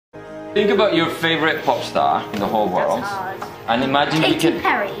Think about your favorite pop star in the whole world. That's hard. And imagine you Katy can...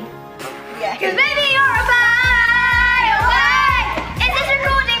 Perry. Yeah. Cause baby, you're a bye. Is this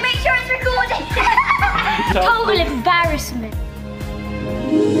recording? Make sure it's recording. Total embarrassment.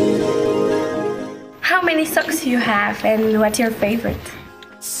 How many socks do you have and what's your favorite?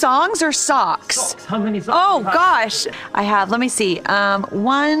 Songs or socks? How many songs? Oh gosh, I have, let me see,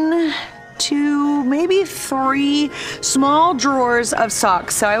 1, 2, maybe 3 small drawers of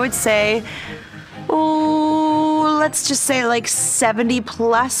socks. So I would say, oh, let's just say like 70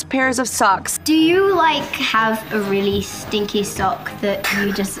 plus pairs of socks. Do you like have a really stinky sock that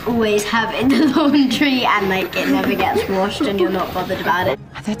you just always have in the laundry and like it never gets washed and you're not bothered about it?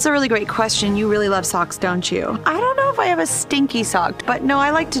 That's a really great question. You really love socks, don't you? I don't know if I have a stinky sock, but no,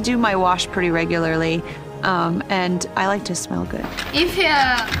 I like to do my wash pretty regularly. And I like to smell good. If you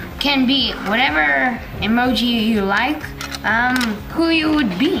can be whatever emoji you like, who you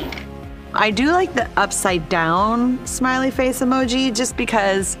would be? I do like the upside down smiley face emoji just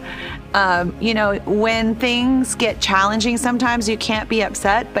because, you know, when things get challenging sometimes you can't be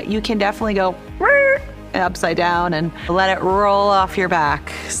upset, but you can definitely go upside down and let it roll off your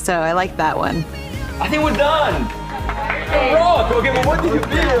back. So I like that one. I think we're done. Rock. Okay, but what do you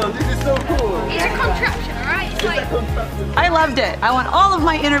feel? This is so cool. It's a contraption, alright? It's like... I loved it. I want all of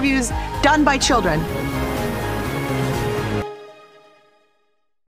my interviews done by children.